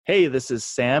Hey, this is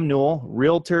Sam Newell,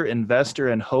 realtor, investor,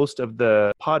 and host of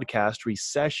the podcast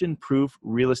Recession Proof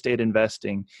Real Estate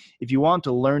Investing. If you want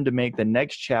to learn to make the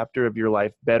next chapter of your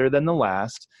life better than the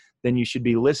last, then you should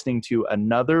be listening to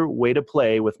Another Way to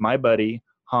Play with my buddy,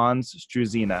 Hans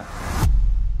Struzina.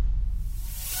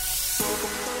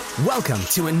 Welcome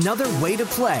to Another Way to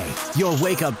Play, your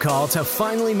wake-up call to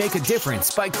finally make a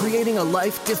difference by creating a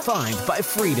life defined by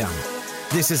freedom.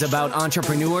 This is about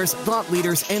entrepreneurs, thought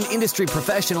leaders, and industry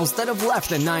professionals that have left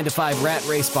the 9-to-5 rat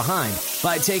race behind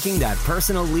by taking that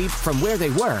personal leap from where they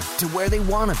were to where they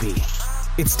want to be.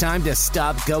 It's time to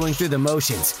stop going through the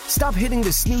motions, stop hitting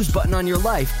the snooze button on your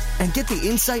life, and get the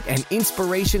insight and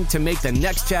inspiration to make the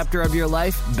next chapter of your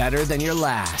life better than your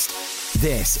last.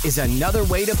 This is Another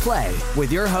Way to Play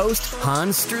with your host,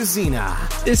 Hans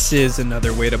Struzina. This is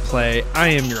Another Way to Play. I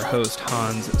am your host,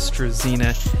 Hans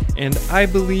Struzina, and I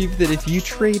believe that if you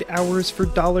trade hours for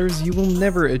dollars, you will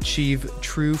never achieve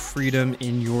true freedom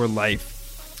in your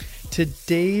life.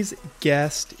 Today's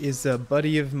guest is a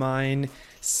buddy of mine,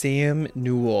 Sam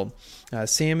Newell.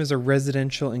 Sam is a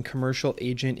residential and commercial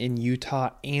agent in Utah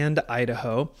and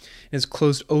Idaho and has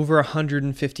closed over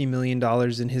 $150 million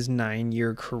in his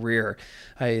 9-year career.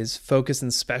 His focus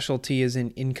and specialty is in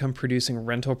income-producing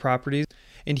rental properties,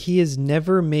 and he has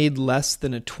never made less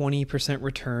than a 20%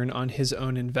 return on his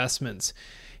own investments.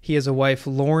 He has a wife,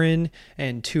 Lauren,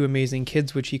 and 2 amazing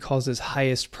kids, which he calls his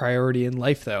highest priority in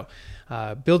life, though.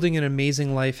 Building an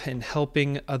amazing life and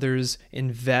helping others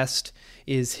invest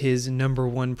is his number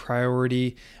one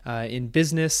priority in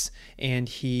business, and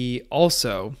he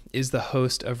also is the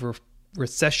host of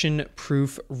Recession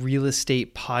Proof Real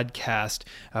Estate Podcast,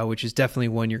 which is definitely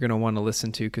one you're going to want to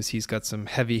listen to because he's got some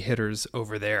heavy hitters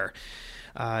over there.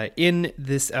 In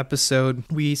this episode,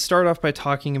 we start off by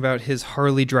talking about his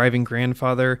Harley driving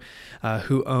grandfather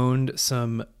who owned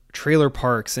some trailer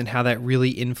parks and how that really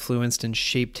influenced and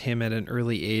shaped him at an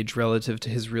early age relative to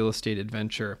his real estate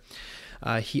adventure.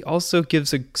 He also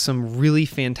gives some really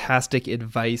fantastic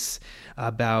advice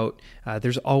about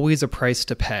there's always a price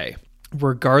to pay,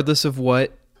 regardless of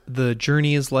what the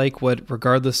journey is like,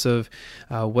 regardless of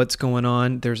what's going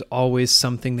on, there's always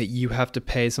something that you have to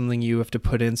pay, something you have to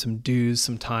put in, some dues,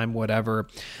 some time, whatever.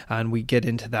 And we get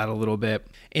into that a little bit.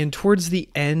 And towards the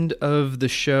end of the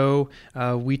show,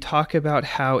 we talk about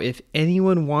how if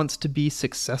anyone wants to be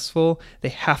successful, they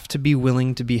have to be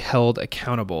willing to be held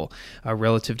accountable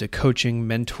relative to coaching,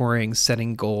 mentoring,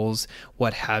 setting goals,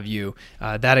 what have you.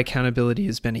 That accountability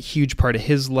has been a huge part of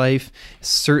his life,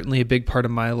 certainly a big part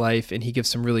of my life, and he gives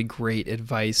some really great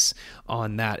advice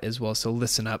on that as well. So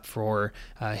listen up for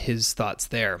his thoughts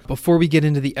there. Before we get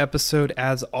into the episode,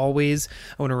 as always,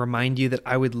 I want to remind you that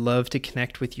I would love to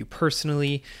connect with you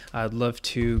personally. I'd love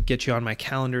to get you on my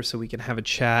calendar so we can have a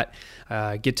chat,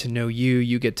 get to know you,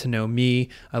 you get to know me.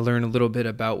 I learn a little bit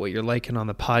about what you're liking on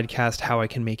the podcast, how I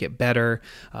can make it better,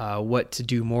 what to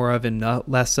do more of and not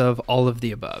less of, all of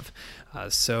the above.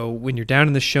 So when you're down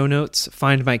in the show notes,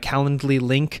 find my Calendly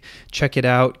link, check it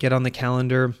out, get on the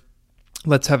calendar.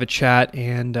 Let's have a chat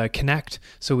and connect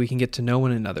so we can get to know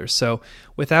one another. So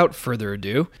without further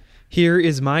ado, here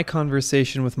is my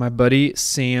conversation with my buddy,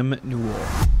 Sam Newell.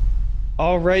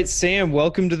 All right, Sam,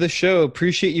 welcome to the show.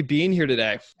 Appreciate you being here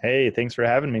today. Hey, thanks for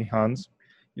having me, Hans.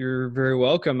 You're very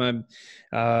welcome.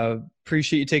 I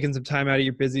appreciate you taking some time out of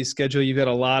your busy schedule. You've got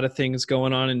a lot of things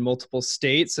going on in multiple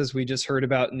states, as we just heard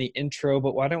about in the intro,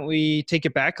 but why don't we take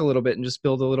it back a little bit and just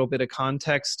build a little bit of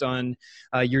context on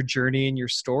your journey and your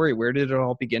story. Where did it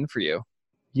all begin for you?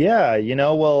 Yeah,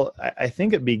 I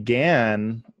think it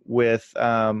began with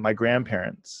my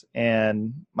grandparents,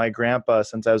 and my grandpa,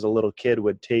 since I was a little kid,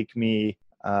 would take me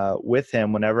with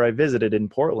him whenever I visited in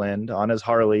Portland on his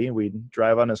Harley. We'd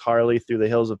drive on his Harley through the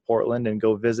hills of Portland and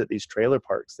go visit these trailer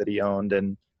parks that he owned.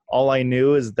 And all I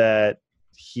knew is that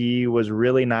he was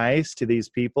really nice to these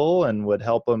people and would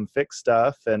help them fix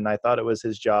stuff. And I thought it was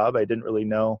his job. I didn't really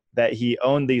know that he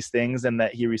owned these things and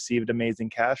that he received amazing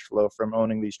cash flow from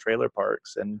owning these trailer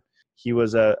parks. And he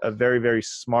was a very, very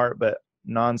smart but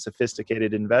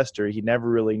non-sophisticated investor. He never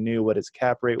really knew what his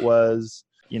cap rate was.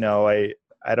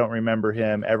 I don't remember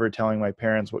him ever telling my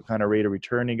parents what kind of rate of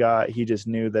return he got. He just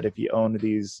knew that if he owned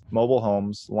these mobile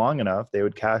homes long enough, they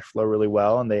would cash flow really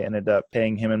well. And they ended up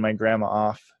paying him and my grandma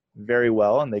off very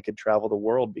well, and they could travel the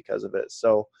world because of it.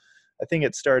 So I think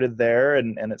it started there,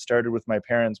 and it started with my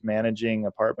parents managing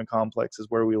apartment complexes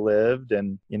where we lived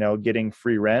and, getting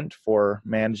free rent for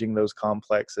managing those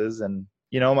complexes. And,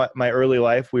 my early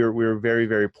life, we were very,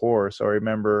 very poor. So I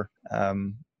remember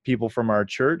people from our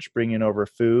church bringing over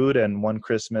food, and one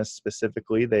Christmas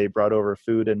specifically, they brought over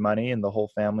food and money, and the whole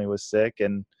family was sick.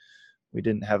 And we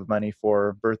didn't have money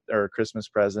for birth or Christmas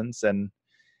presents. And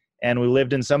we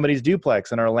lived in somebody's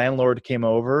duplex, and our landlord came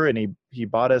over and he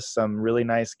bought us some really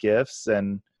nice gifts,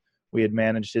 and we had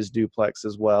managed his duplex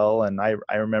as well. And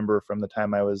I remember from the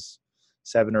time I was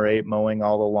 7 or 8 mowing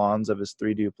all the lawns of his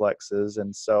 3 duplexes.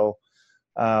 And so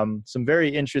some very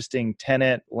interesting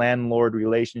tenant landlord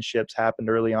relationships happened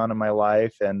early on in my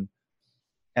life. And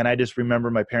I just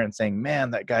remember my parents saying, man,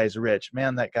 that guy's rich,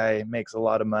 man, that guy makes a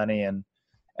lot of money. And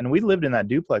we lived in that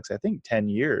duplex, I think 10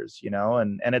 years,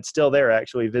 and it's still there. I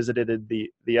actually visited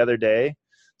it the other day.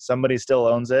 Somebody still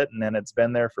owns it. And then it's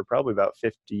been there for probably about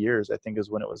 50 years, I think is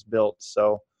when it was built.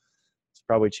 So it's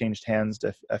probably changed hands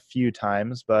a few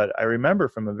times, but I remember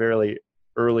from a very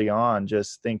early on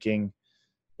just thinking,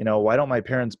 why don't my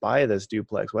parents buy this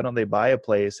duplex? Why don't they buy a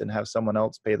place and have someone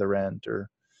else pay the rent? Or,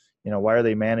 why are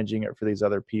they managing it for these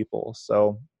other people?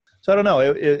 So I don't know.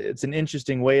 It's an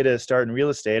interesting way to start in real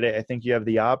estate. I think you have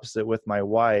the opposite with my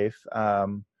wife.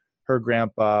 Her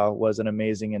grandpa was an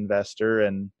amazing investor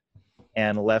and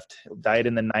died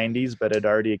in the 90s, but had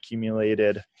already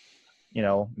accumulated,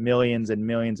 millions and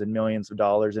millions and millions of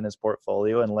dollars in his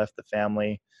portfolio, and left the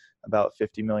family about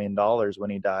 $50 million when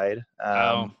he died.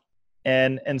 Wow.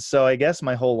 And so I guess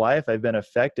my whole life I've been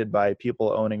affected by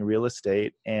people owning real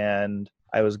estate. And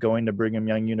I was going to Brigham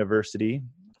Young University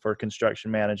for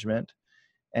construction management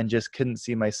and just couldn't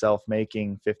see myself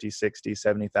making $50,000,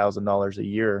 $60,000, $70,000 a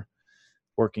year,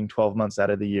 working 12 months out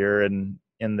of the year and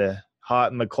in the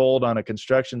hot and the cold on a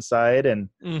construction site. And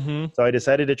so I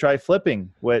decided to try flipping,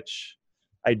 which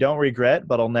I don't regret,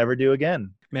 but I'll never do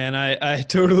again. Man, I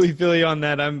totally feel you on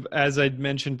that. As I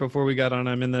mentioned before we got on,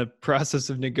 I'm in the process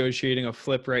of negotiating a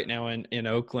flip right now in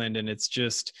Oakland. And it's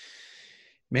just,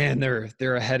 man,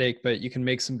 they're a headache, but you can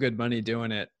make some good money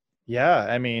doing it. Yeah.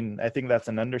 I mean, I think that's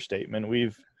an understatement.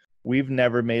 We've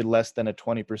never made less than a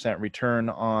 20% return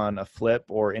on a flip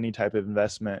or any type of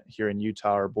investment here in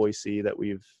Utah or Boise that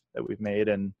we've made.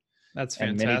 And that's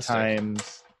fantastic. And many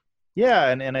times, yeah.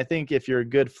 And I think if you're a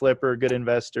good flipper, good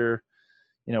investor,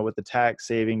 with the tax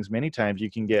savings, many times you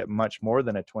can get much more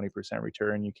than a 20%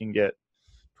 return. You can get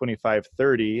 25,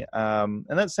 30. And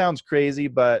that sounds crazy,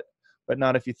 but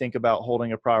not if you think about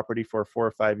holding a property for 4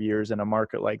 or 5 years in a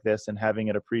market like this and having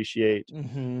it appreciate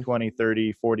 20,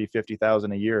 30, 40,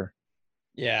 50,000 a year.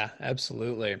 Yeah,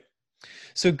 absolutely.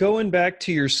 So going back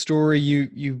to your story,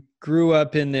 you grew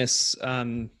up in this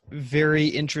very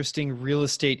interesting real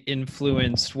estate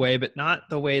influenced way, but not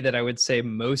the way that I would say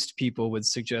most people would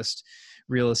suggest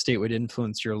real estate would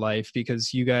influence your life,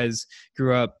 because you guys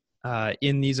grew up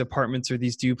in these apartments or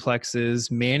these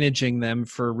duplexes, managing them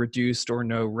for reduced or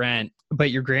no rent.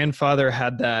 But your grandfather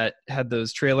had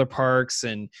those trailer parks,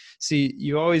 and see,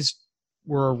 you always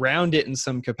were around it in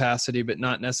some capacity, but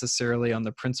not necessarily on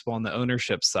the principal and the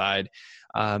ownership side.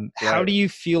 How do you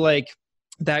feel like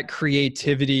that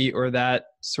creativity or that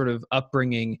sort of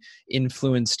upbringing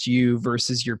influenced you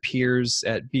versus your peers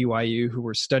at BYU who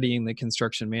were studying the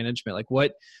construction management? Like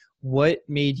what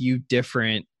made you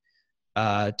different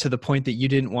to the point that you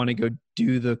didn't want to go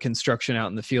do the construction out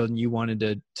in the field and you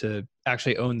wanted to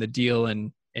actually own the deal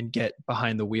and get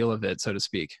behind the wheel of it, so to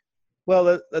speak?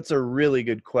 Well, that's a really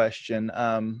good question.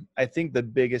 I think the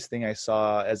biggest thing I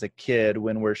saw as a kid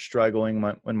when we're struggling,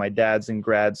 when my dad's in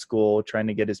grad school trying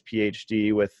to get his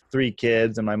PhD with 3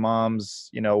 kids, and my mom's,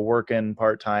 working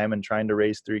part-time and trying to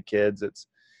raise 3 kids,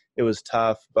 it was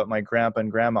tough, but my grandpa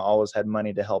and grandma always had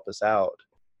money to help us out.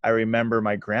 I remember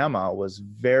my grandma was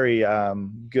very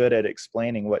good at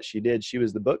explaining what she did. She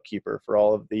was the bookkeeper for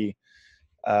all of the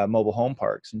mobile home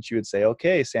parks. And she would say,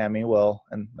 okay, Sammy, well,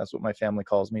 and that's what my family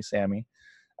calls me, Sammy.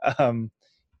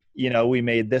 We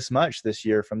made this much this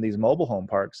year from these mobile home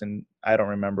parks. And I don't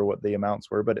remember what the amounts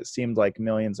were, but it seemed like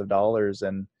millions of dollars.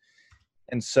 And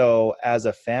so as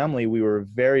a family, we were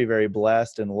very, very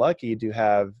blessed and lucky to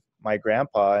have my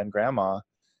grandpa and grandma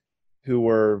who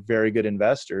were very good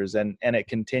investors. And it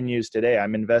continues today.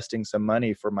 I'm investing some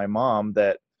money for my mom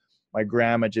that my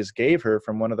grandma just gave her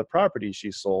from one of the properties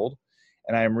she sold.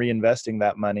 And I am reinvesting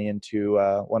that money into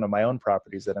one of my own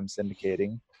properties that I'm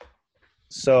syndicating.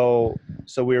 So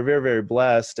we were very, very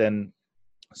blessed. And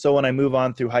so when I move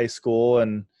on through high school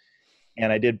and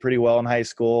I did pretty well in high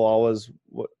school, always,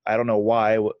 I don't know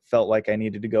why, felt like I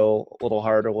needed to go a little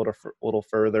harder, a little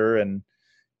further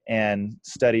and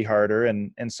study harder.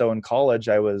 And so in college,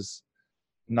 I was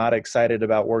not excited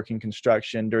about working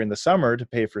construction during the summer to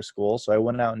pay for school. So I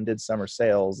went out and did summer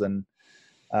sales, and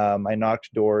I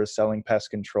knocked doors selling pest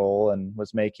control and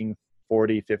was making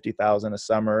 40, 50,000 a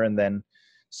summer, and then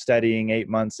studying 8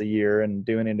 months a year and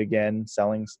doing it again,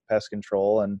 selling pest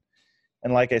control. And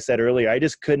like I said earlier, I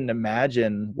just couldn't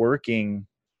imagine working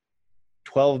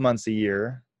 12 months a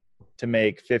year to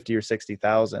make 50 or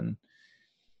 60,000.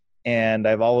 And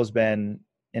I've always been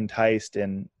enticed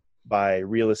by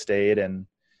real estate. And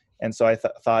so I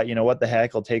thought, you know, what the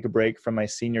heck, I'll take a break from my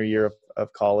senior year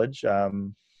of college.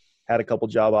 Had a couple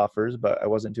job offers, but I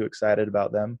wasn't too excited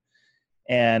about them.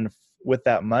 And with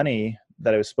that money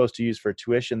that I was supposed to use for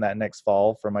tuition that next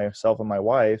fall for myself and my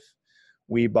wife,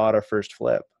 we bought our first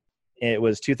flip. It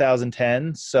was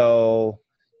 2010. So,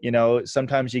 you know,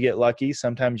 sometimes you get lucky.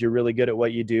 Sometimes you're really good at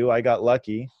what you do. I got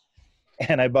lucky,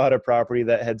 and I bought a property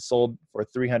that had sold for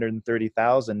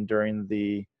 $330,000 during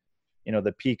the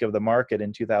peak of the market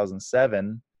in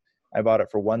 2007. I bought it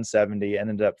for $170 and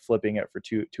ended up flipping it for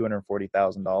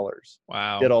 $240,000.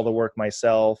 Wow. Did all the work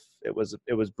myself. It was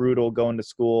brutal going to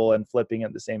school and flipping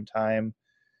at the same time.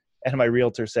 And my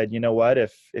realtor said, you know what,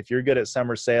 if you're good at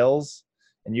summer sales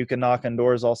and you can knock on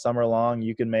doors all summer long,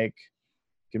 you can make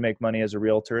money as a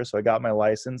realtor. So I got my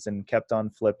license and kept on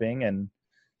flipping and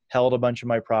held a bunch of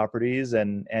my properties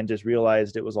and just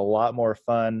realized it was a lot more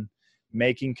fun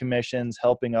making commissions,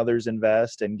 helping others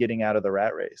invest, and getting out of the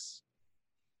rat race.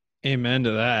 Amen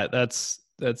to that.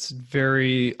 That's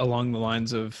very along the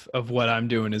lines of what I'm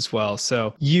doing as well.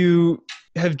 So you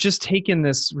have just taken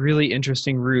this really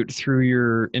interesting route through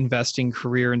your investing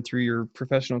career and through your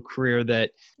professional career that,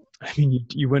 I mean,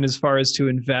 you went as far as to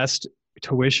invest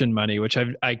tuition money, which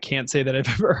I can't say that I've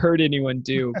ever heard anyone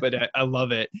do, but I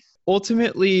love it.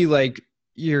 Ultimately, like,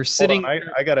 you're sitting. Hold on,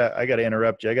 I gotta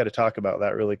interrupt you. I gotta talk about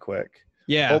that really quick.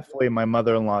 Yeah. Hopefully my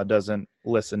mother-in-law doesn't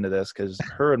listen to this, because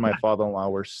her and my father-in-law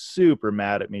were super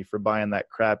mad at me for buying that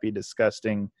crappy,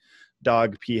 disgusting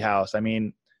dog pee house. I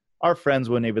mean, our friends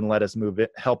wouldn't even let us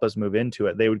help us move into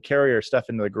it. They would carry our stuff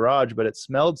into the garage, but it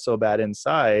smelled so bad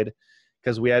inside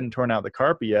because we hadn't torn out the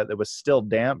carpet yet. That was still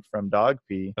damp from dog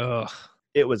pee. Ugh.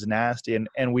 It was nasty.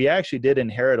 And we actually did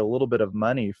inherit a little bit of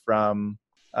money from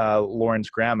Lauren's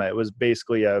grandma. It was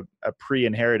basically a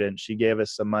pre-inheritance. She gave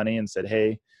us some money and said,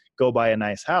 hey, go buy a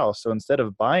nice house. So instead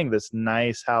of buying this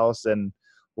nice house and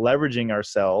leveraging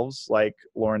ourselves like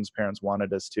Lauren's parents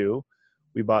wanted us to,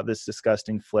 we bought this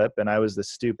disgusting flip. And I was the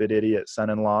stupid idiot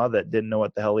son-in-law that didn't know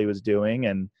what the hell he was doing.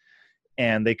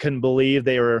 And they couldn't believe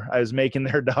I was making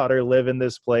their daughter live in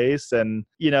this place. And,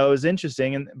 you know, it was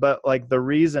interesting. But like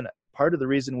part of the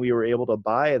reason we were able to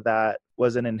buy that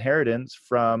was an inheritance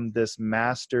from this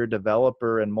master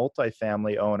developer and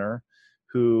multifamily owner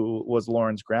who was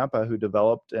Lauren's grandpa, who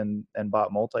developed and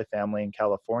bought multifamily in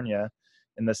California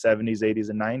in the 70s, 80s,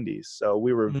 and 90s. So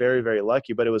we were very, very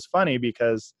lucky. But it was funny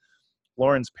because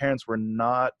Lauren's parents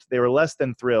they were less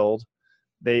than thrilled.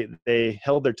 They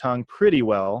held their tongue pretty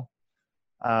well.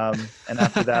 And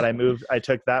after that, I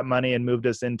took that money and moved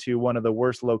us into one of the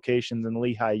worst locations in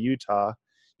Lehi, Utah.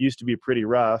 Used to be pretty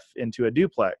rough, into a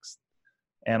duplex.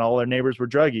 And all our neighbors were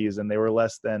druggies, and they were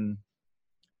less than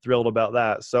thrilled about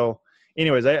that. So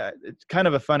anyways, it's kind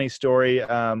of a funny story.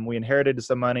 We inherited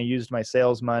some money, used my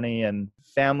sales money, and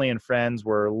family and friends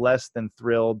were less than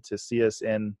thrilled to see us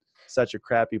in such a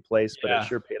crappy place, but it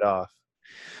sure paid off.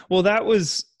 Well, that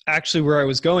was actually where I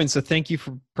was going. So thank you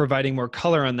for providing more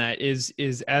color on that. Is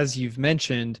as you've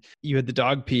mentioned, you had the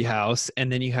dog pee house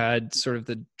and then you had sort of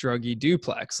the druggy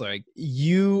duplex. Like,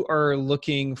 you are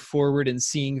looking forward and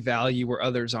seeing value where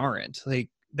others aren't. Like,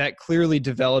 that clearly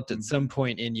developed at some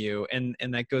point in you. And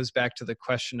that goes back to the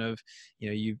question of,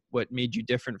 you know, what made you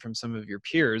different from some of your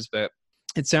peers. But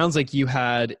it sounds like you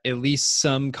had at least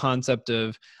some concept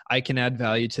of, I can add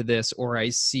value to this, or I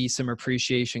see some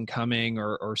appreciation coming,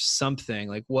 or something.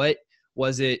 Like, what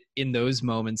was it in those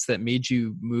moments that made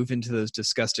you move into those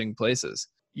disgusting places?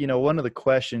 You know, one of the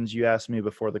questions you asked me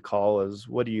before the call is,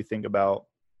 what do you think about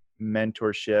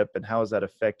mentorship and how has that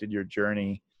affected your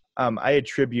journey? I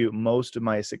attribute most of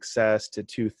my success to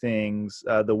two things: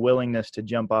 the willingness to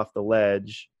jump off the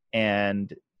ledge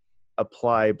and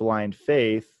apply blind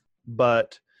faith,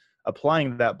 but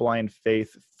applying that blind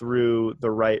faith through the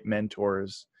right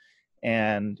mentors.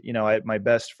 And, you know, my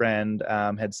best friend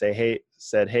had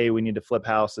said, hey, we need to flip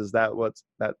houses. That was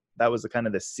the kind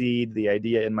of the seed, the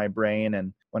idea in my brain.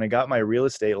 And when I got my real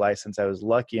estate license, I was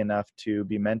lucky enough to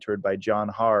be mentored by John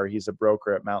Haar. He's a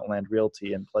broker at Mountainland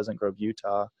Realty in Pleasant Grove,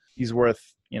 Utah. He's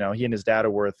worth, you know, he and his dad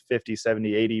are worth 50,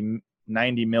 70, 80,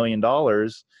 $90 million.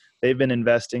 They've been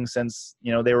investing since,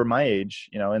 you know, they were my age,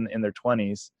 you know, in their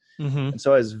 20s. Mm-hmm. And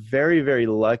so I was very, very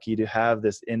lucky to have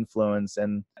this influence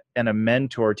and a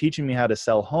mentor teaching me how to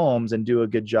sell homes and do a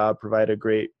good job, provide a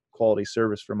great quality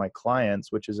service for my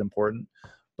clients, which is important,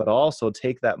 but also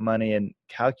take that money and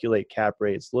calculate cap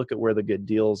rates, look at where the good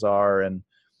deals are. And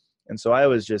so I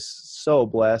was just so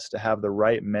blessed to have the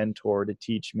right mentor to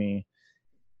teach me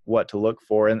what to look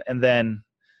for. And then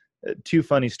two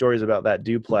funny stories about that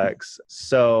duplex.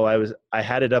 So I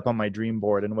had it up on my dream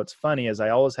board. And what's funny is I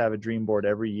always have a dream board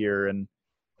every year, and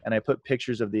I put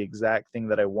pictures of the exact thing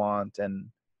that I want. And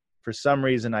for some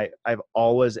reason, I've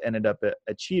always ended up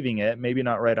achieving it, maybe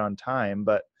not right on time,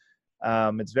 but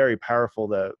it's very powerful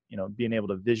to, being able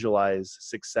to visualize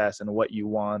success and what you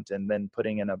want, and then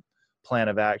putting in a plan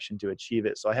of action to achieve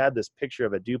it. So I had this picture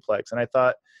of a duplex, and I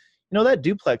thought, that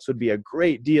duplex would be a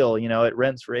great deal. It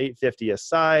rents for $850 a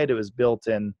side. It was built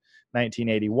in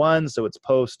 1981, so it's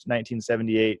post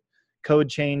 1978 code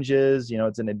changes.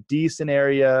 It's in a decent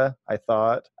area, I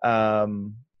thought.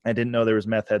 I didn't know there was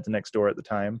meth heads next door at the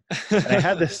time. And I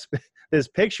had this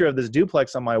picture of this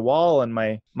duplex on my wall, and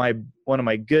one of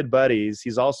my good buddies,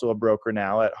 he's also a broker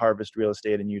now at Harvest Real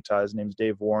Estate in Utah. His name's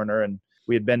Dave Warner, and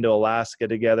we had been to Alaska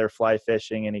together, fly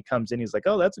fishing, and he comes in, he's like,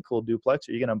 "Oh, that's a cool duplex.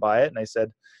 Are you going to buy it?" And I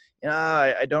said,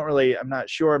 I'm not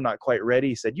sure. I'm not quite ready.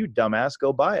 He said, "You dumbass,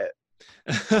 go buy it."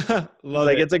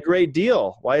 It's a great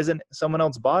deal. Why isn't someone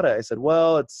else bought it? I said,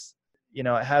 "Well, it's,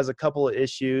 it has a couple of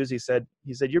issues." He said,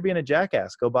 "You're being a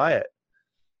jackass. Go buy it."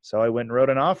 So I went and wrote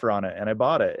an offer on it, and I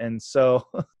bought it. And so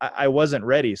I wasn't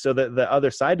ready. So the other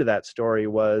side to that story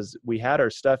was, we had our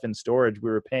stuff in storage.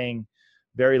 We were paying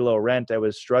very low rent. I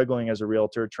was struggling as a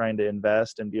realtor, trying to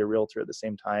invest and be a realtor at the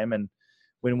same time. And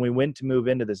when we went to move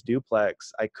into this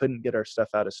duplex, I couldn't get our stuff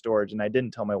out of storage. And I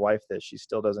didn't tell my wife this. She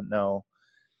still doesn't know.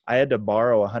 I had to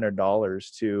borrow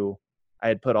 $100 I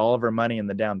had put all of her money in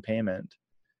the down payment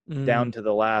down to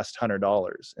the last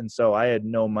 $100. And so I had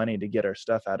no money to get our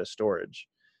stuff out of storage.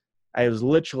 I was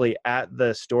literally at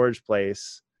the storage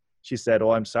place. She said,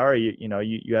 "Well, I'm sorry,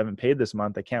 you haven't paid this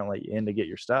month. I can't let you in to get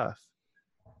your stuff."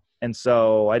 And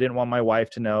so I didn't want my wife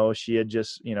to know. She had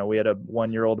just, we had a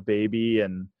 1-year-old baby,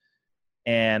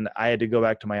 and I had to go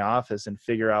back to my office and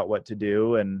figure out what to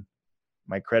do. And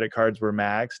my credit cards were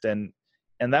maxed.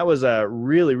 And that was a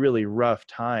really, really rough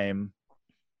time,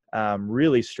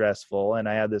 really stressful. And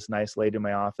I had this nice lady in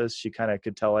my office. She kind of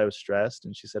could tell I was stressed,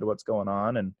 and she said, "What's going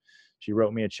on?" And she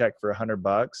wrote me a check for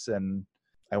 $100. And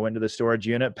I went to the storage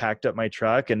unit, packed up my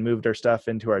truck, and moved our stuff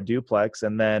into our duplex.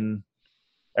 And then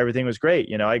everything was great.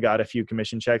 I got a few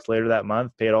commission checks later that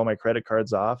month, paid all my credit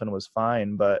cards off, and was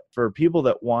fine. But for people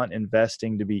that want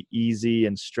investing to be easy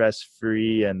and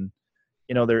stress-free, and,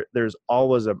 there's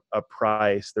always a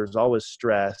price, there's always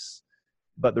stress,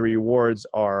 but the rewards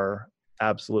are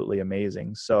absolutely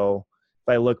amazing. So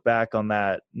if I look back on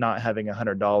that, not having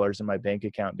 $100 in my bank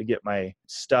account to get my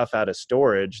stuff out of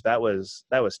storage, that was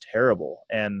terrible.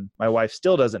 And my wife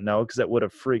still doesn't know, because it would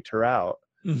have freaked her out.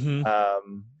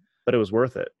 But it was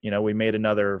worth it. We made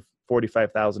another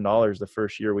 $45,000 the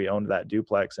first year we owned that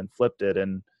duplex, and flipped it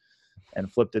and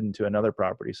flipped it into another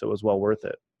property. So it was well worth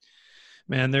it.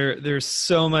 Man, there's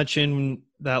so much in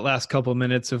that last couple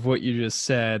minutes of what you just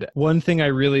said. One thing I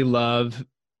really love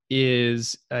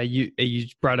is you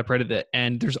brought up right at the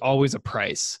end, there's always a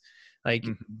price. Like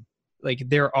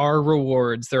there are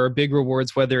rewards, there are big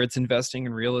rewards, whether it's investing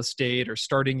in real estate or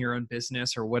starting your own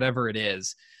business or whatever it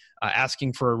is,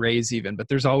 asking for a raise even, but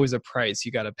there's always a price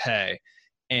you got to pay.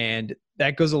 And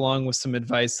that goes along with some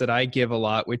advice that I give a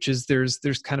lot, which is there's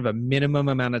kind of a minimum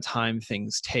amount of time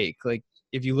things take. Like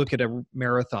if you look at a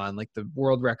marathon, like the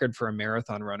world record for a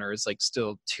marathon runner is like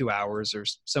still 2 hours, or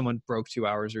someone broke 2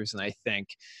 hours recently, I think.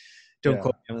 Don't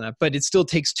quote me on that, but it still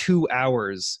takes 2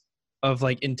 hours of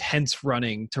like intense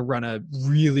running to run a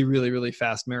really, really, really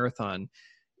fast marathon.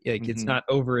 Like it's not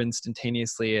over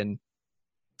instantaneously. And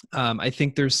I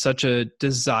think there's such a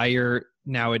desire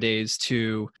nowadays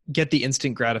to get the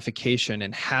instant gratification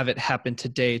and have it happen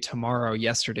today, tomorrow,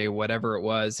 yesterday, whatever it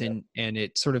was. And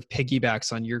it sort of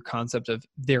piggybacks on your concept of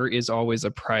there is always a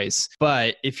price.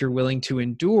 But if you're willing to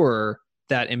endure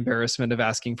that embarrassment of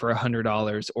asking for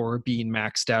 $100 or being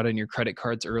maxed out on your credit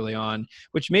cards early on,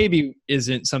 which maybe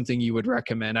isn't something you would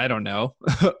recommend, I don't know,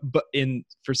 but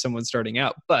for someone starting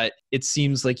out, but it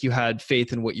seems like you had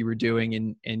faith in what you were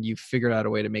doing, and you figured out a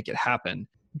way to make it happen.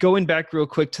 Going back real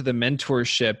quick to the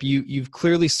mentorship, you've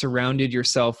clearly surrounded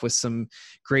yourself with some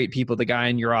great people. The guy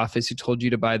in your office who told you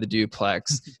to buy the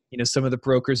duplex, some of the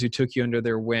brokers who took you under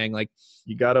their wing. Like,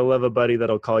 you got to love a buddy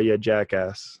that'll call you a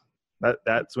jackass.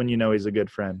 That's when you know he's a good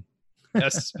friend.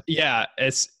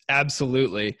 It's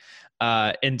absolutely.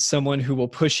 And someone who will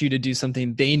push you to do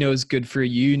something they know is good for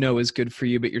you, is good for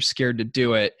you, but you're scared to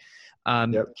do it.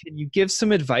 Can you give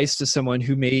some advice to someone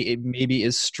who maybe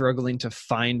is struggling to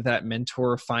find that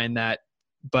mentor, find that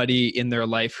buddy in their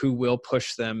life who will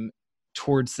push them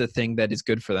towards the thing that is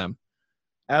good for them?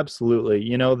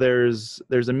 Absolutely.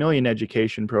 There's a million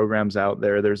education programs out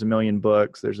there. There's a million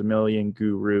books. There's a million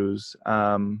gurus.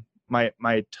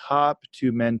 my top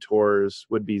two mentors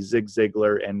would be Zig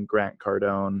Ziglar and Grant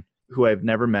Cardone, who I've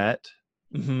never met,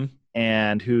 Mm-hmm.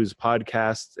 and whose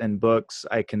podcasts and books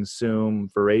I consume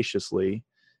voraciously,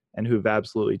 and who've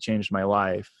absolutely changed my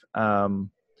life. So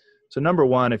number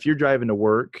one, if you're driving to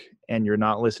work and you're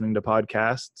not listening to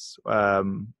podcasts,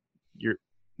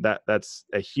 that's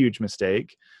a huge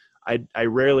mistake. I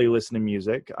rarely listen to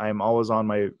music. I'm always on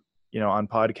on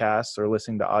podcasts or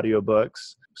listening to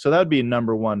audiobooks. So that would be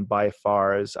number one by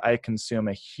far, is I consume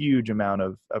a huge amount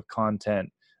of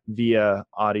content via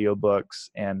audiobooks,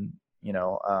 and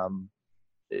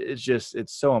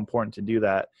it's so important to do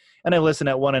that. And I listen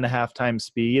at 1.5 times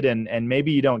speed, and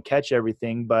maybe you don't catch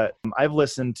everything, but I've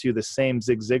listened to the same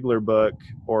Zig Ziglar book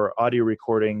or audio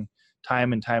recording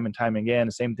time and time and time again.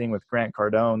 Same thing with Grant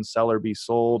Cardone, Sell or Be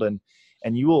Sold. And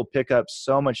you will pick up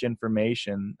so much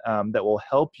information that will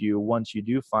help you once you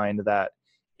do find that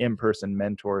in-person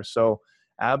mentor. So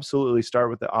absolutely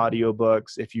start with the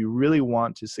audiobooks. If you really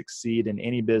want to succeed in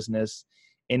any business,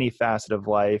 any facet of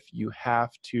life, you have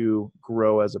to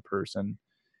grow as a person,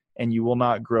 and you will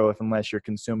not grow unless you're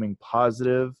consuming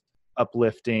positive,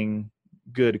 uplifting,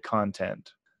 good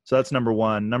content. So that's number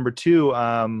one. Number two,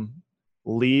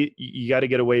 you got to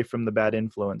get away from the bad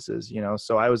influences.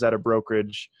 So I was at a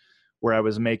brokerage where I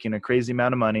was making a crazy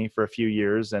amount of money for a few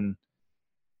years, and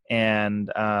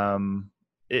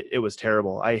it was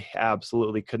terrible. I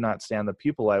absolutely could not stand the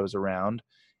people I was around.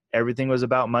 Everything was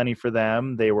about money for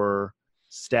them. They were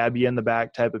stab you in the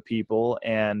back type of people,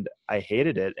 and I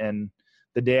hated it. And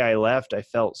the day I left, I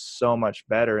felt so much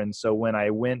better. And so when I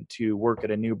went to work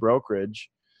at a new brokerage,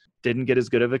 didn't get as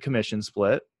good of a commission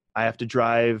split. I have to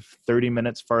drive 30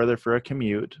 minutes farther for a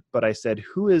commute. But I said,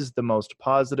 who is the most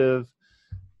positive,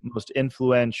 most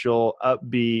influential,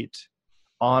 upbeat,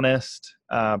 honest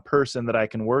person that I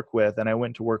can work with? And I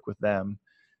went to work with them.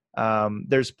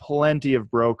 There's plenty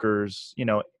of brokers,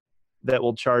 that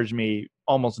will charge me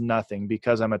almost nothing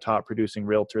because I'm a top producing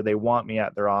realtor. They want me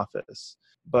at their office.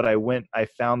 But I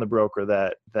found the broker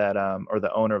that or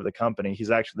the owner of the company. He's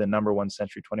actually the number one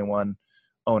Century 21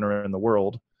 owner in the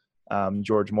world,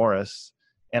 George Morris.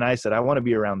 And I said, I want to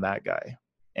be around that guy.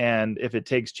 And if it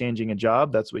takes changing a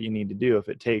job, that's what you need to do. If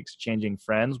it takes changing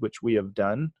friends, which we have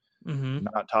done,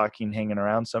 not talking, hanging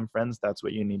around some friends, that's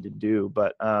what you need to do.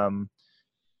 But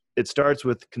it starts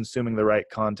with consuming the right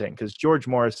content, because George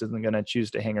Morris isn't going to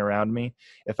choose to hang around me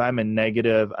if I'm a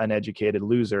negative, uneducated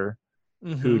loser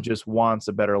who just wants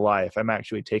a better life. I'm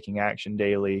actually taking action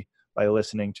daily by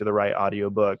listening to the right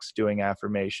audiobooks, doing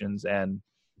affirmations, and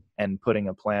putting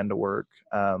a plan to work.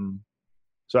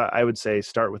 So I would say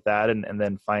start with that, and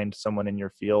then find someone in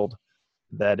your field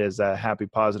that is a happy,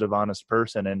 positive, honest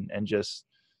person, and just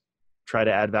try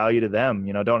to add value to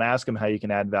them. Don't ask them how you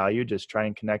can add value. Just try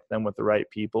and connect them with the right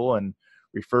people and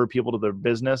refer people to their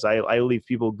business. I leave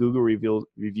people Google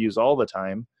reviews all the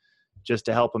time just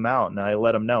to help them out. And I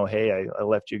let them know, hey, I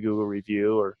left you a Google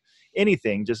review, or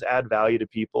anything. Just add value to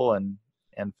people, and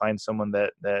find someone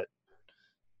that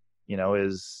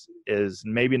is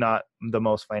maybe not the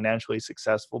most financially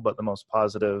successful, but the most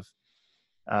positive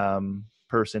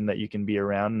person that you can be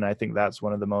around. And I think that's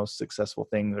one of the most successful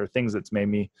things, or things that's made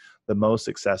me the most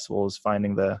successful, is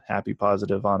finding the happy,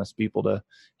 positive, honest people to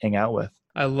hang out with.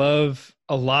 I love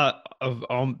a lot of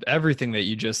everything that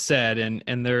you just said.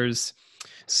 And there's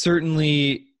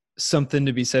certainly something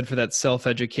to be said for that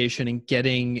self-education and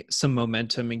getting some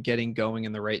momentum and getting going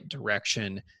in the right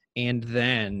direction, and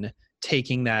then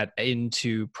taking that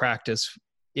into practice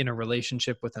in a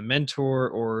relationship with a mentor,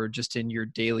 or just in your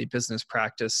daily business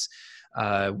practice,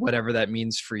 whatever that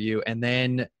means for you. And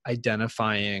then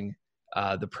identifying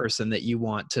the person that you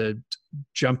want to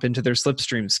jump into their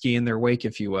slipstream, ski in their wake,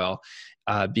 if you will.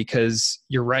 Because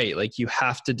you're right, like you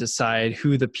have to decide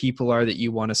who the people are that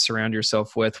you want to surround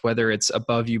yourself with, whether it's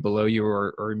above you, below you,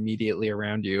 or immediately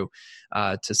around you,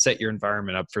 to set your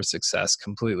environment up for success.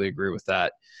 Completely agree with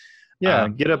that. Yeah,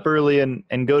 get up early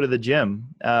and go to the gym.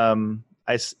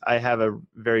 I have a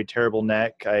very terrible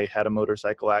neck. I had a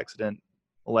motorcycle accident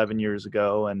 11 years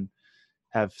ago and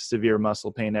have severe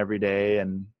muscle pain every day.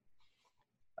 And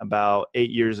about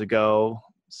 7 years ago,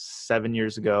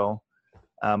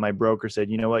 my broker said,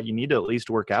 you know what, you need to at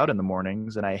least work out in the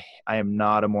mornings. And I am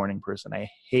not a morning person. I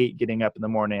hate getting up in the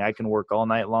morning. I can work all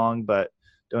night long, but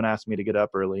don't ask me to get up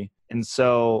early. And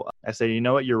so I said, you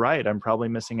know what, you're right. I'm probably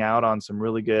missing out on a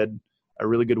really good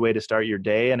way to start your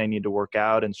day, and I need to work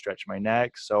out and stretch my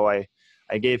neck. So I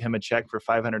gave him a check for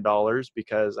 $500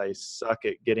 because I suck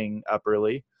at getting up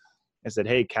early. I said,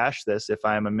 hey, cash this if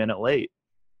I'm a minute late.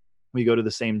 We go to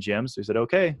the same gym. So he said,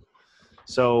 okay.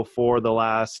 So for the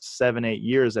last 7-8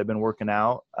 years, I've been working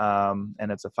out,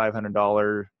 and it's a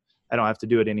 $500. I don't have to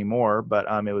do it anymore, but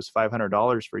it was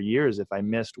 $500 for years if I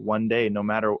missed one day, no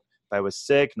matter if I was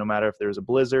sick, no matter if there was a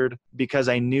blizzard, because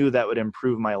I knew that would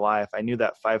improve my life. I knew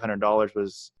that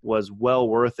 $500 was well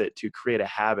worth it to create a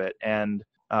habit. And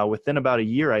within about a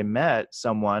year, I met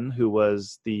someone who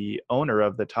was the owner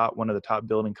of one of the top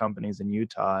building companies in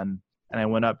Utah. And I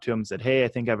went up to him and said, "Hey, I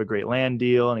think I have a great land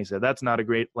deal." And he said, "That's not a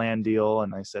great land deal."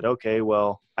 And I said, "Okay,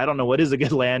 well, I don't know what is a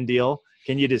good land deal.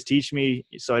 Can you just teach me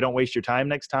so I don't waste your time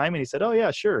next time?" And he said, "Oh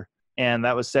yeah, sure." And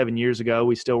that was 7 years ago.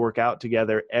 We still work out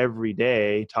together every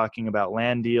day talking about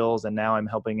land deals. And now I'm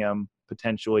helping him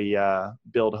potentially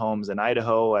build homes in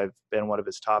Idaho. I've been one of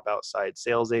his top outside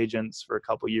sales agents for a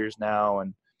couple years now.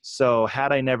 And so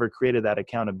had I never created that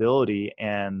accountability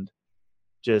and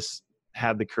just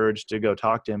had the courage to go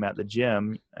talk to him at the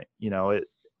gym,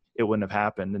 it wouldn't have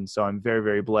happened. And so I'm very,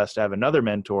 very blessed to have another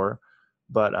mentor,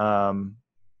 but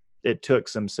it took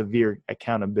some severe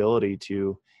accountability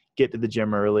to get to the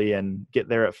gym early and get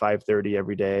there at 5:30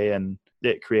 every day. And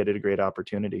it created a great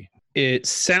opportunity. It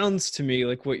sounds to me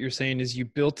like what you're saying is you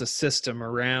built a system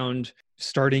around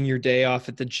starting your day off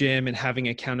at the gym and having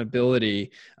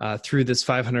accountability through this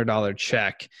 $500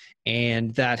 check.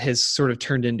 And that has sort of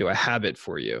turned into a habit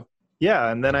for you.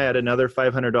 Yeah. And then I had another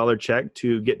 $500 check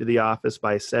to get to the office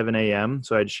by 7 a.m.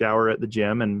 So I'd shower at the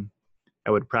gym and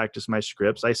I would practice my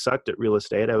scripts. I sucked at real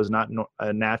estate. I was not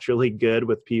naturally good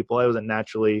with people. I wasn't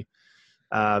naturally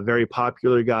a very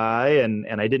popular guy. And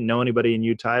I didn't know anybody in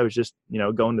Utah. I was just,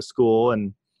 going to school,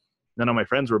 and none of my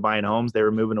friends were buying homes. They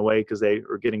were moving away because they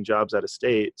were getting jobs out of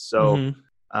state. So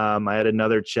I had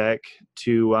another check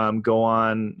to go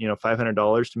on,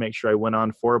 $500 to make sure I went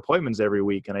on 4 appointments every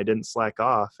week and I didn't slack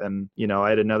off. And, I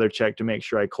had another check to make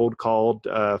sure I cold called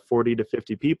 40 to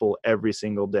 50 people every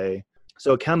single day.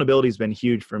 So accountability has been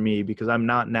huge for me because I'm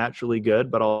not naturally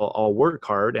good, but I'll work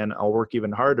hard, and I'll work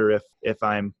even harder if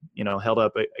I'm, held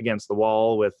up against the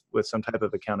wall with some type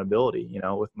of accountability,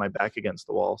 with my back against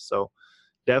the wall. So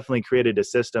definitely created a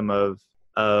system of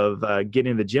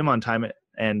getting to the gym on time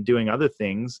and doing other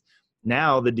things.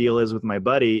 Now the deal is with my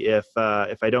buddy, if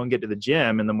I don't get to the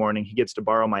gym in the morning, he gets to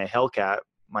borrow my Hellcat,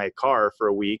 my car, for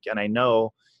a week, and I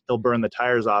know he'll burn the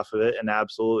tires off of it and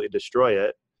absolutely destroy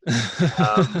it.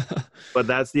 But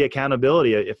that's the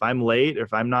accountability. If I'm late or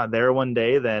if I'm not there one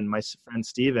day, then my friend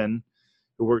Steven,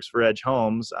 who works for Edge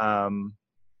Homes,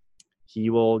 he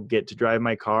will get to drive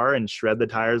my car and shred the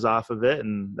tires off of it,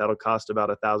 and that'll cost about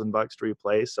 $1,000 to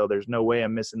replace. So there's no way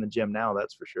I'm missing the gym now.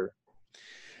 That's for sure.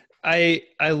 I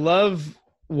love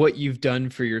what you've done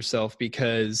for yourself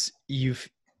because you've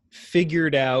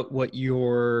figured out what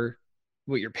your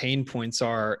pain points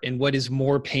are and what is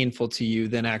more painful to you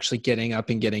than actually getting up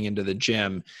and getting into the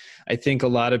gym. I think a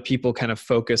lot of people kind of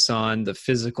focus on the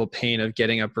physical pain of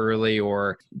getting up early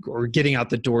or getting out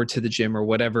the door to the gym or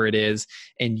whatever it is.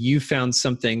 And you found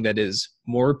something that is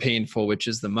more painful, which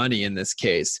is the money in this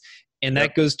case. And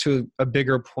that goes to a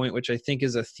bigger point, which I think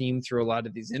is a theme through a lot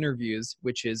of these interviews,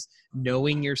 which is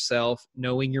knowing yourself,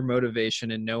 knowing your motivation,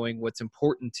 and knowing what's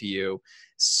important to you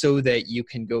so that you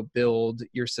can go build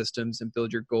your systems and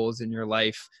build your goals in your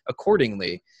life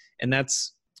accordingly. And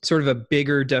that's sort of a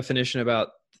bigger definition about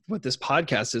what this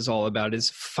podcast is all about, is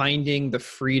finding the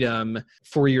freedom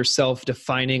for yourself,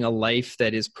 defining a life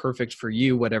that is perfect for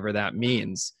you, whatever that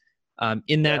means.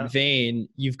 In that vein,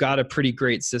 you've got a pretty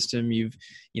great system. You've,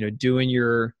 doing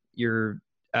your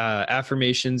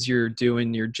affirmations, you're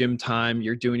doing your gym time,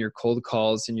 you're doing your cold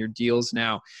calls and your deals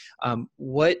now.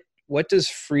 What does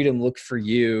freedom look for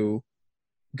you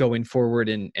going forward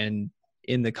and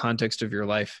in the context of your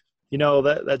life?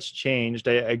 That's changed.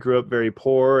 I grew up very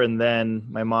poor, and then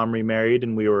my mom remarried,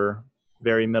 and we were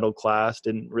very middle class,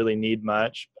 didn't really need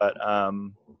much, but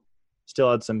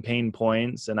still had some pain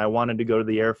points, and I wanted to go to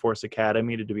the Air Force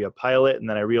Academy to be a pilot. And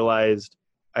then I realized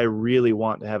I really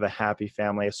want to have a happy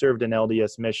family. I served an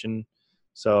LDS mission,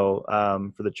 so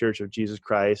for the Church of Jesus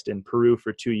Christ in Peru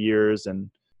for 2 years,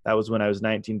 and that was when I was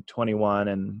 19, 21.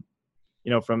 And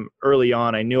from early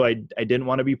on, I knew I didn't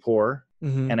want to be poor,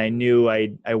 and I knew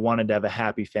I wanted to have a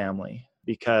happy family,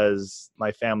 because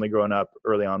my family growing up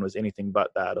early on was anything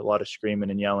but that. A lot of screaming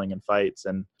and yelling and fights.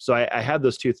 And so I had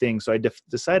those two things. So I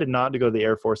decided not to go to the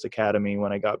Air Force Academy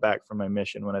when I got back from my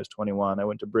mission when I was 21. I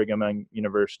went to Brigham Young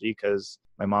University because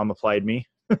my mom applied me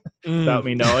without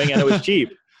me knowing, and it was cheap.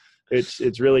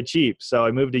 It's really cheap. So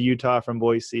I moved to Utah from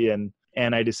Boise, and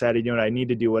I decided, I need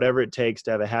to do whatever it takes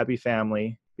to have a happy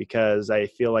family, because I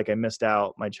feel like I missed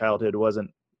out. My childhood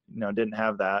didn't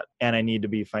have that, and I need to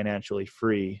be financially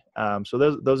free. So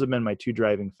those have been my two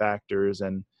driving factors.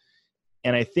 And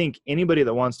And I think anybody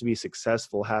that wants to be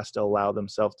successful has to allow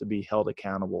themselves to be held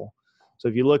accountable. So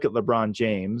if you look at LeBron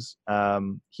James,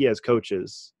 he has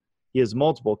coaches. He has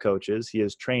multiple coaches. He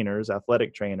has trainers,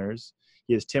 athletic trainers.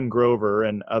 He has Tim Grover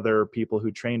and other people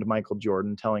who trained Michael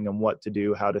Jordan telling him what to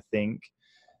do, how to think.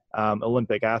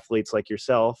 Olympic athletes like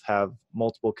yourself have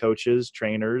multiple coaches,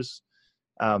 trainers.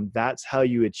 That's how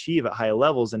you achieve at high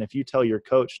levels. And if you tell your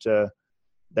coach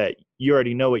that you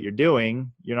already know what you're doing,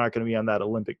 you're not going to be on that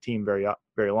Olympic team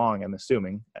very long, I'm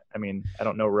assuming. I mean, I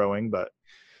don't know rowing, but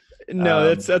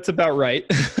no, that's about right.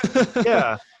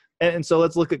 Yeah. And so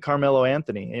let's look at Carmelo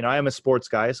Anthony. You know, I am a sports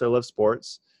guy, so I love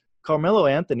sports. Carmelo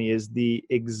Anthony is the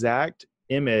exact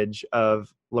image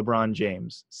of LeBron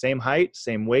James. Same height,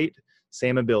 same weight,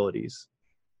 same abilities.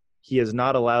 He has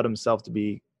not allowed himself to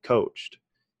be coached.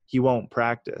 He won't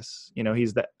practice. You know,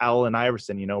 he's the Allen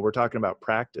Iverson. You know, we're talking about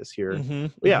practice here.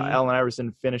 Allen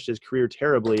Iverson finished his career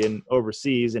terribly in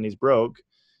overseas, and he's broke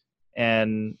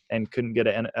and couldn't get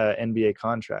an NBA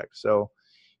contract. So,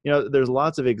 you know, there's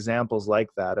lots of examples like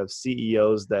that of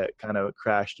CEOs that kind of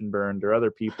crashed and burned, or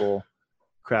other people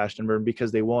crashed and burned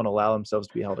because they won't allow themselves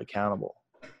to be held accountable.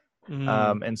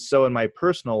 And so in my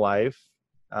personal life,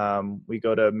 we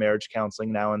go to marriage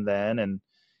counseling now and then,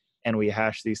 and we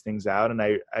hash these things out. And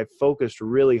I focused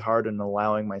really hard on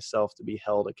allowing myself to be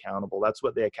held accountable. That's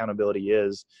what the accountability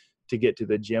is, to get to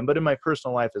the gym, but in my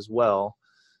personal life as well.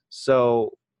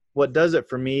 So what does it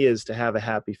for me is to have a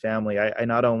happy family. I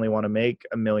not only want to make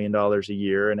 $1 million a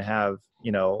year and have,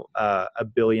 you know, $1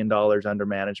 billion under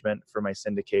management for my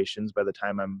syndications by the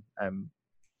time I'm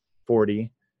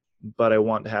 40, but I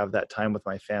want to have that time with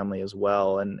my family as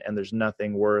well. And there's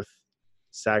nothing worth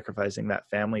sacrificing that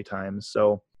family time.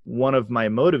 So one of my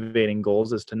motivating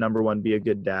goals is to, number one, be a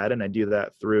good dad. And I do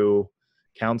that through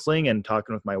counseling and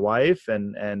talking with my wife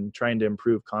and trying to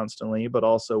improve constantly. But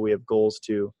also we have goals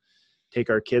to take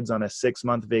our kids on a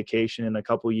 6-month vacation in a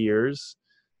couple years.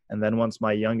 And then once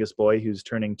my youngest boy, who's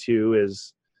turning 2,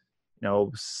 is, you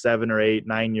know, 7 or 8,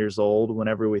 9 years old,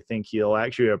 whenever we think he'll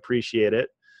actually appreciate it,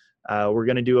 we're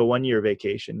going to do a 1-year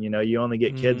vacation. You know, you only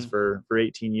get kids for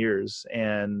 18 years,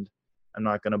 and I'm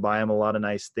not going to buy them a lot of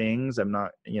nice things. I'm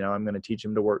not, you know, I'm going to teach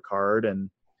them to work hard, and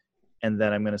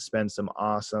then I'm going to spend some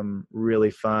awesome,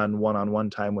 really fun one-on-one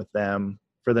time with them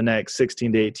for the next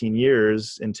 16 to 18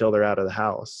 years until they're out of the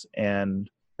house. And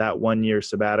that 1-year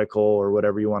sabbatical, or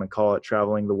whatever you want to call it,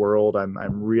 traveling the world, I'm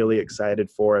really excited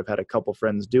for. I've had a couple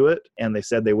friends do it, and they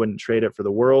said they wouldn't trade it for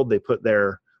the world. They put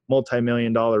their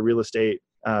multi-million-dollar real estate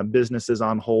businesses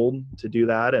on hold to do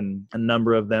that. And a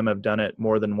number of them have done it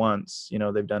more than once. You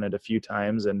know, they've done it a few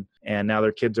times, and now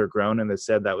their kids are grown, and they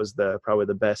said that was probably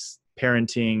the best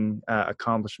parenting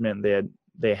accomplishment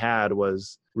they had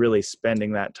was really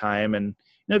spending that time. And,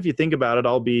 you know, if you think about it,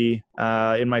 I'll be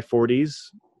in my 40s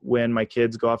when my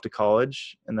kids go off to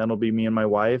college, and then it'll be me and my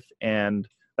wife. And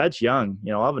that's young.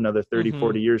 You know, I'll have another 30,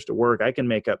 40 years to work. I can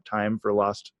make up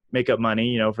money,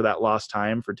 you know, for that lost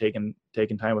time, for taking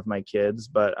time with my kids.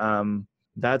 But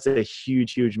that's a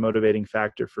huge, huge motivating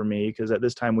factor for me, because at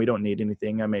this time we don't need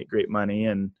anything. I make great money,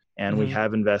 and we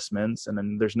have investments, and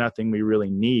then there's nothing we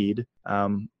really need.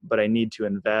 But I need to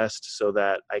invest so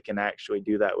that I can actually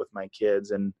do that with my kids.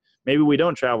 And maybe we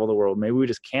don't travel the world. Maybe we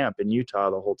just camp in Utah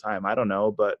the whole time. I don't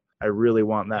know, but I really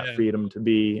want that freedom to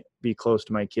be close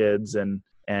to my kids,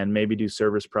 and maybe do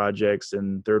service projects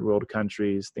in third world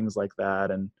countries, things like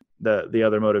that. And the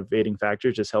other motivating factor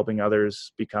is just helping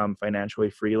others become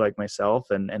financially free like myself,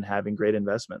 and having great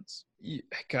investments.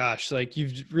 Gosh, like,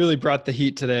 you've really brought the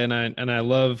heat today, and I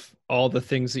love all the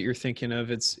things that you're thinking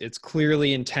of. It's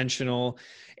clearly intentional,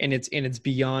 and it's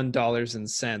beyond dollars and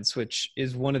cents, which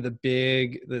is one of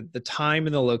the time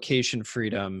and the location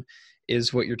freedom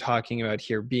is what you're talking about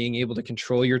here. Being able to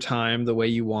control your time the way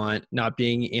you want, not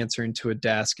being answering to a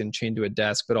desk and chained to a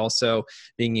desk, but also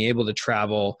being able to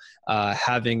travel,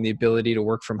 having the ability to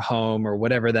work from home, or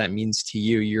whatever that means to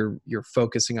you. You're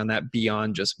focusing on that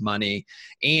beyond just money,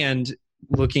 and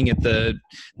looking at the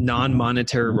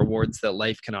non-monetary rewards that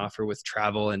life can offer with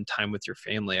travel and time with your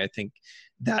family. I think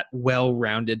that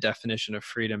well-rounded definition of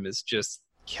freedom is just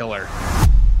killer.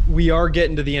 We are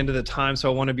getting to the end of the time,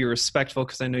 so I want to be respectful,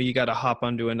 because I know you got to hop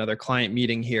onto another client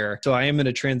meeting here. So I am going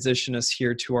to transition us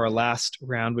here to our last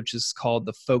round, which is called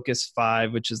the Focus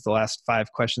 5, which is the last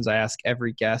 5 questions I ask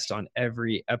every guest on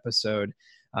every episode.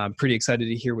 I'm pretty excited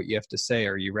to hear what you have to say.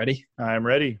 Are you ready? I'm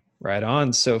ready. Right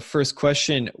on. So first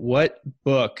question, what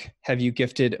book have you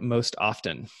gifted most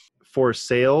often? For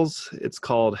sales, it's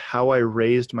called How I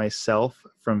Raised Myself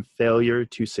from Failure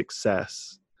to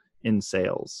Success in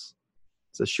Sales.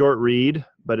 It's a short read,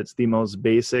 but it's the most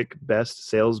basic, best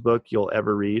sales book you'll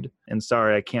ever read. And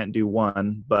sorry, I can't do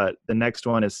one, but the next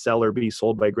one is Sell or Be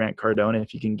Sold by Grant Cardone.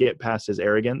 If you can get past his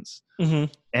arrogance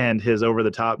and his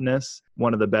over-the-topness,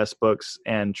 one of the best books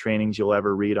and trainings you'll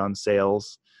ever read on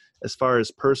sales. As far as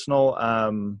personal,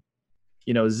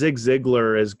 Zig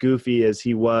Ziglar, as goofy as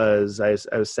he was, I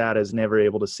was sad as never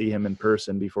able to see him in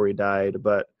person before he died.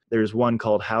 But there's one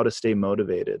called How to Stay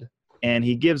Motivated. And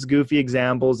he gives goofy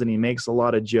examples and he makes a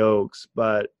lot of jokes,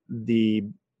 but the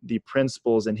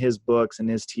principles in his books and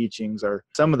his teachings are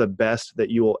some of the best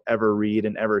that you will ever read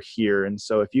and ever hear. And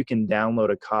so if you can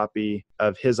download a copy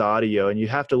of his audio, and you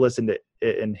have to listen to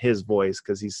it in his voice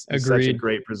because he's such a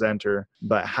great presenter,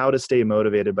 but How to Stay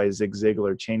Motivated by Zig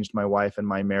Ziglar changed my wife and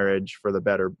my marriage for the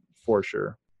better, for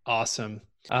sure. Awesome.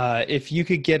 If you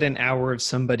could get an hour of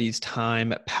somebody's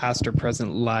time, past or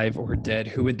present, live or dead,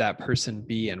 who would that person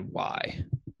be and why?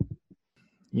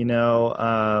 I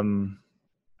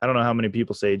don't know how many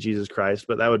people say Jesus Christ,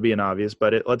 but that would be an obvious,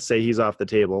 but let's say he's off the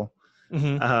table.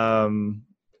 I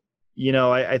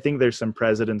think there's some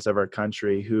presidents of our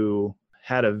country who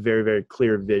had a very, very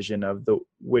clear vision of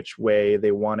which way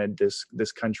they wanted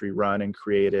this country run and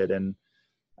created. And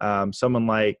someone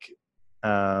like,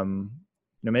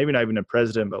 maybe not even a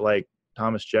president, but like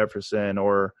Thomas Jefferson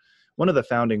or one of the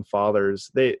founding fathers,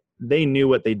 they knew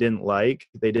what they didn't like.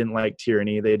 They didn't like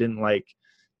tyranny. They didn't like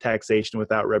taxation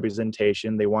without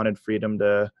representation. They wanted freedom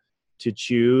to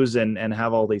choose and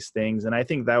have all these things. And I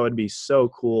think that would be so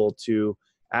cool to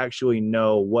actually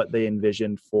know what they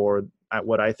envisioned for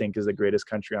what I think is the greatest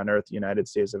country on earth, the United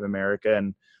States of America.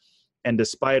 And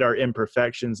despite our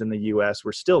imperfections in the U.S.,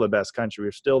 we're still the best country.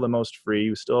 We're still the most free.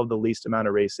 We still have the least amount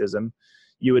of racism.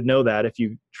 You would know that if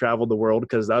you traveled the world,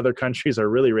 because the other countries are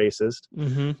really racist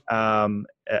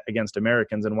against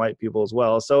Americans and white people as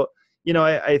well. So,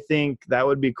 I think that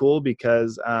would be cool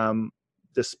because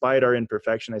despite our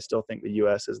imperfection, I still think the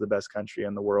U.S. is the best country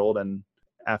in the world. And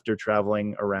after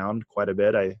traveling around quite a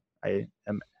bit, I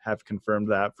have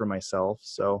confirmed that for myself.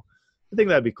 So I think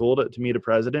that'd be cool to meet a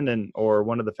president or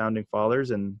one of the founding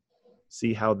fathers and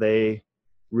see how they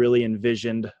really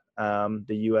envisioned the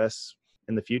U.S.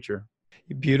 in the future.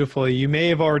 Beautiful. You may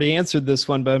have already answered this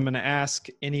one, but I'm going to ask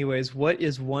anyways. What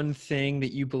is one thing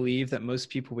that you believe that most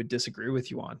people would disagree with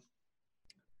you on?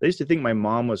 I used to think my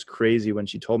mom was crazy when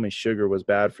she told me sugar was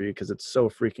bad for you because it's so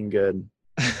freaking good.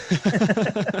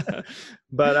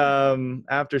 But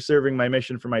after serving my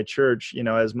mission for my church,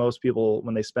 as most people,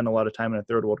 when they spend a lot of time in a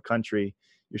third world country,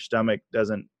 your stomach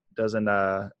doesn't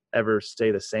ever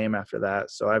stay the same after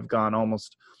that. So I've gone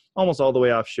almost all the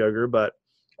way off sugar, but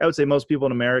I would say most people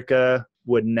in America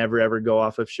would never, ever go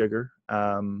off of sugar.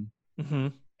 And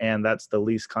that's the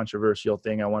least controversial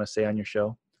thing I want to say on your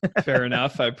show. Fair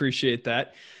enough. I appreciate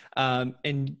that.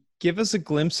 And give us a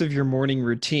glimpse of your morning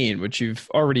routine, which you've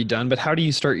already done, but how do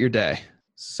you start your day?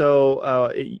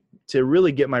 So to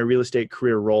really get my real estate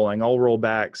career rolling, I'll roll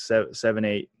back 7,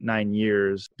 8, 9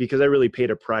 years because I really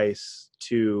paid a price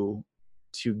to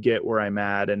get where I'm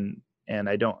at. And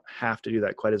I don't have to do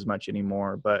that quite as much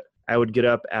anymore, but I would get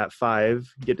up at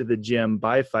 5, get to the gym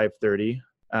by 5:30,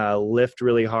 lift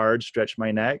really hard, stretch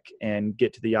my neck, and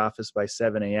get to the office by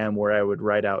 7 a.m. where I would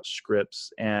write out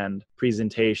scripts and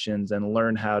presentations and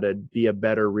learn how to be a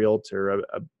better realtor.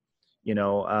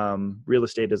 Real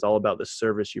estate is all about the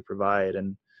service you provide.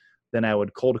 And then I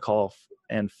would cold call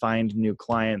and find new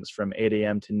clients from 8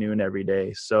 a.m. to noon every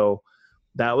day. So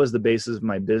that was the basis of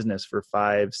my business for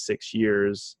 5-6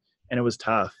 years. And it was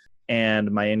tough.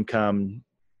 And my income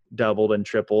doubled and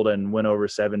tripled and went over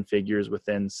 7 figures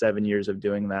within 7 years of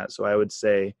doing that. So I would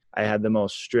say I had the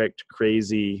most strict,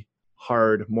 crazy,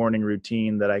 hard morning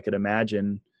routine that I could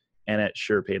imagine, and it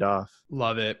sure paid off.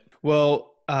 Love it.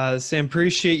 Well, Sam,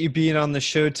 appreciate you being on the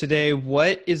show today.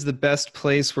 What is the best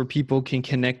place where people can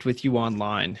connect with you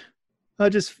online?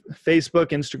 Just Facebook,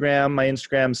 Instagram. My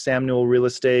Instagram, Sam Newell Real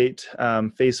Estate.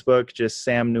 Facebook, just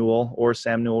Sam Newell or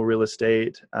Sam Newell Real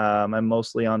Estate. I'm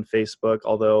mostly on Facebook,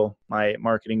 although my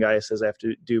marketing guy says I have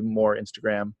to do more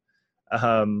Instagram.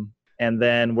 And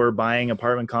then we're buying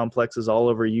apartment complexes all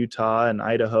over Utah and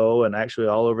Idaho and actually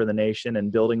all over the nation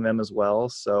and building them as well.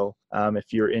 So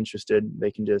if you're interested, they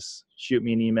can just shoot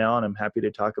me an email and I'm happy to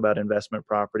talk about investment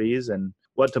properties and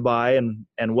what to buy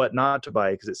and what not to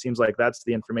buy. Because it seems like that's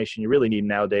the information you really need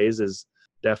nowadays is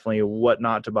definitely what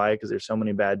not to buy because there's so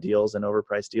many bad deals and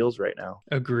overpriced deals right now.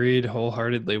 Agreed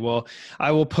wholeheartedly. Well,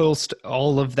 I will post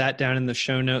all of that down in the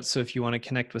show notes. So if you want to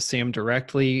connect with Sam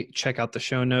directly, check out the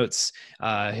show notes.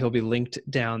 He'll be linked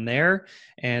down there.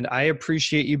 And I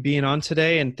appreciate you being on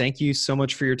today. And thank you so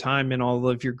much for your time and all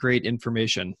of your great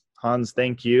information. Hans,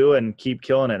 thank you, and keep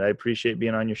killing it. I appreciate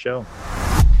being on your show.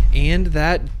 And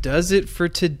that does it for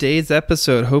today's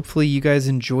episode. Hopefully you guys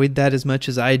enjoyed that as much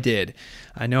as I did.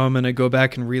 I know I'm going to go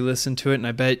back and re-listen to it, and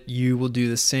I bet you will do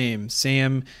the same.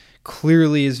 Sam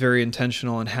clearly is very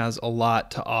intentional and has a lot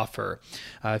to offer.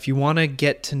 If you want to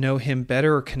get to know him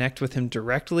better or connect with him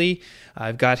directly,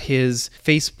 I've got his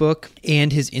Facebook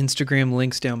and his Instagram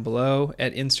links down below.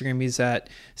 At Instagram, he's at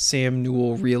Sam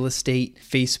Newell Real Estate.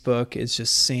 Facebook is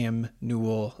just Sam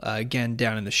Newell, again,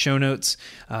 down in the show notes,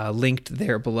 linked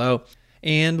there below.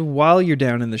 And while you're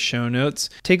down in the show notes,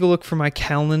 take a look for my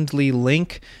Calendly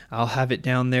link. I'll have it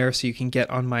down there so you can get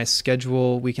on my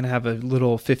schedule. We can have a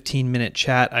little 15-minute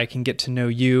chat. I can get to know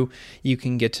you. You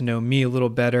can get to know me a little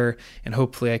better. And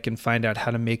hopefully I can find out how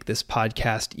to make this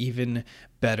podcast even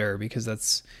better, because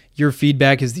that's your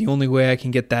feedback is the only way I can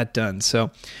get that done.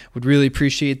 So would really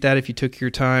appreciate that if you took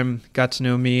your time, got to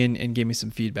know me, and gave me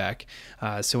some feedback.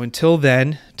 So until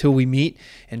then, till we meet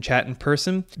and chat in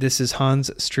person, this is Hans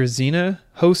Strazina,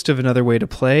 host of Another Way to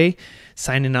Play,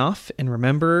 signing off. And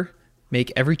remember,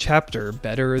 make every chapter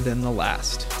better than the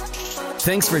last.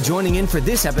 Thanks for joining in for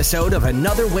this episode of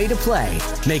Another Way to Play,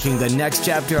 making the next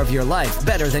chapter of your life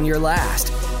better than your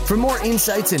last. For more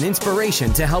insights and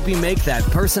inspiration to help you make that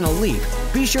personal leap,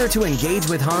 be sure to engage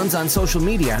with Hans on social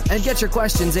media and get your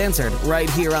questions answered right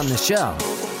here on the show.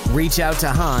 Reach out to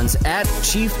Hans at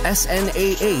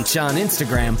ChiefSNAH on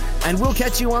Instagram, and we'll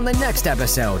catch you on the next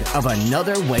episode of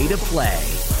Another Way to Play.